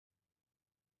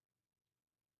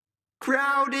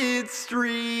Crowded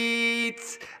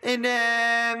streets and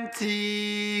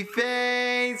empty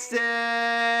faces,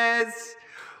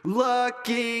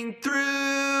 looking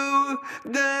through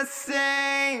the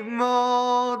same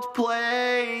old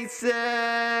places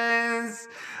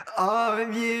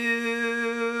of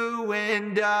you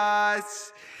and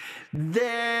us.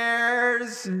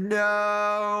 There's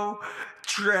no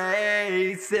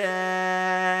traces.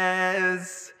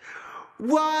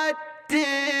 What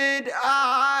did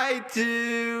I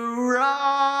do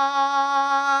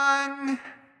wrong?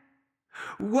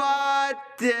 What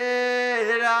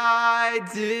did I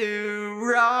do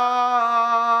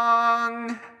wrong?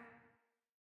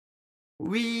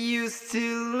 We used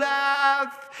to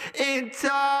laugh and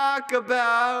talk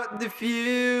about the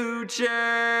future,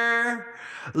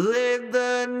 live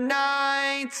the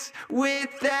nights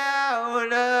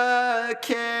without a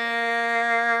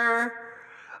care.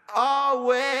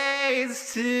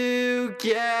 Always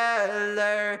together,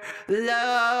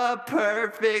 the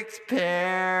perfect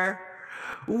pair.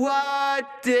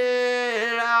 What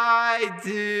did I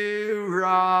do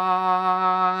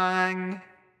wrong?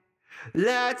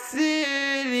 That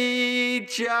city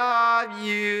job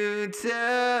you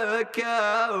took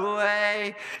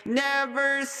away,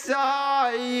 never saw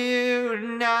you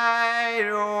night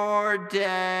or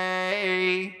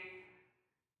day.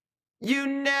 You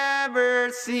never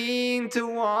seemed to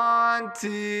want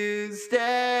to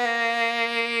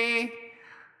stay.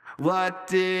 What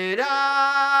did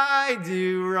I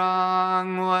do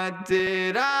wrong? What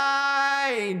did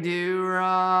I do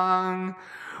wrong?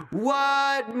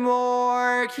 What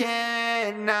more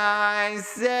can I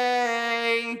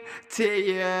say to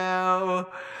you?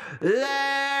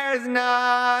 There's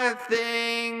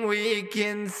nothing we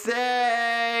can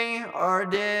say or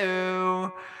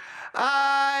do.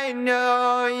 I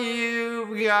know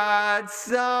you've got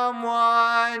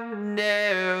someone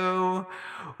new.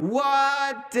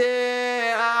 What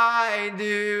did I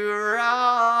do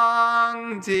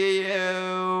wrong to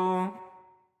you?